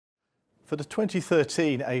For the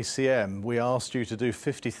 2013 ACM, we asked you to do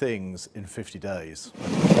 50 things in 50 days.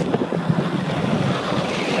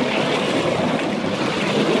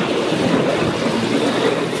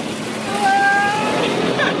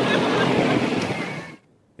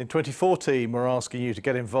 In 2014, we're asking you to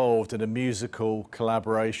get involved in a musical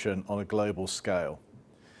collaboration on a global scale.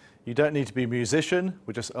 You don't need to be a musician,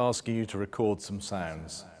 we're just asking you to record some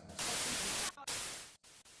sounds.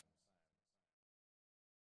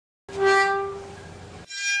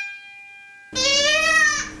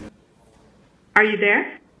 Are you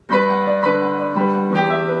there?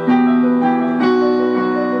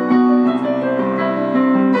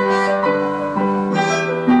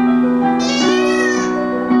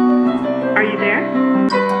 Are you there?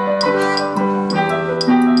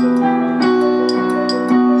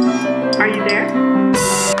 Are you there?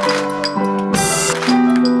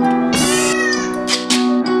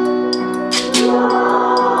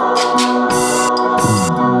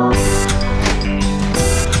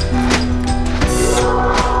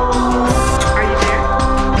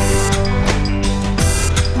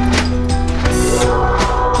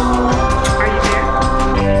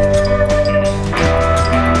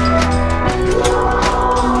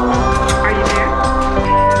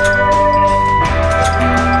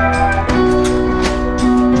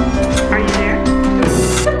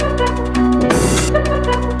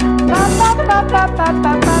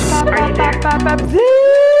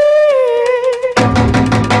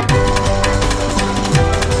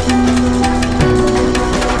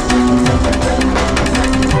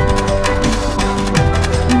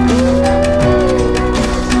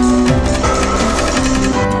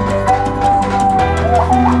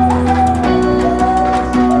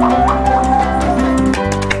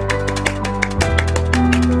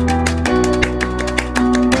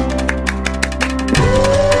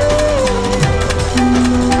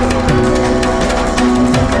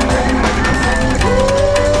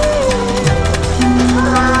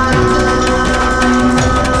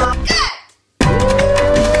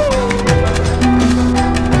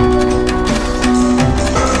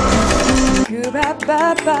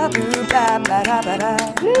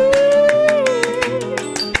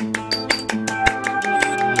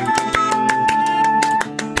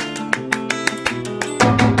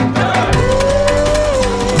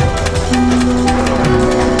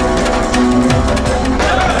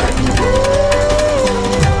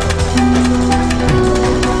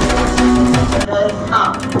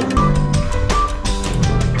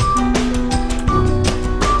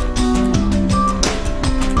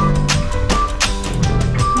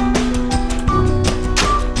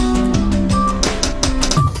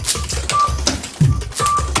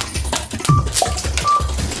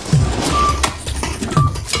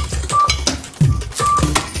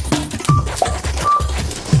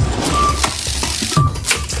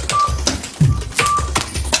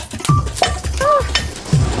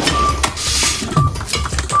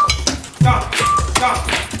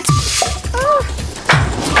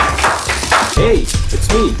 Hey, it's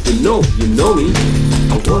me, you know me.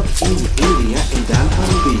 I work in India in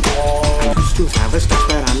dunnhumby. I used to have a stash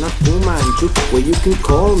where I'm not Fu Manchu, where you can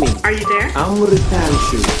call me. Are you there? I'm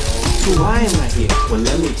Ritanshu. So why am I here? Well,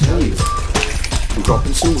 let me tell you. I'm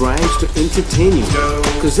dropping some rhymes to entertain you.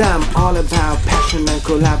 Cause I'm all about passion and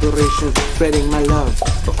collaboration, spreading my love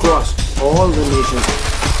across all the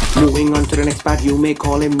nations. Moving on to the next part, you may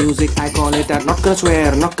call it music, I call it art. Not gonna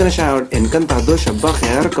swear, not gonna shout. Encantado, shabba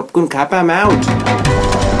khair, kap kun khap, I'm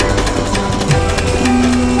out.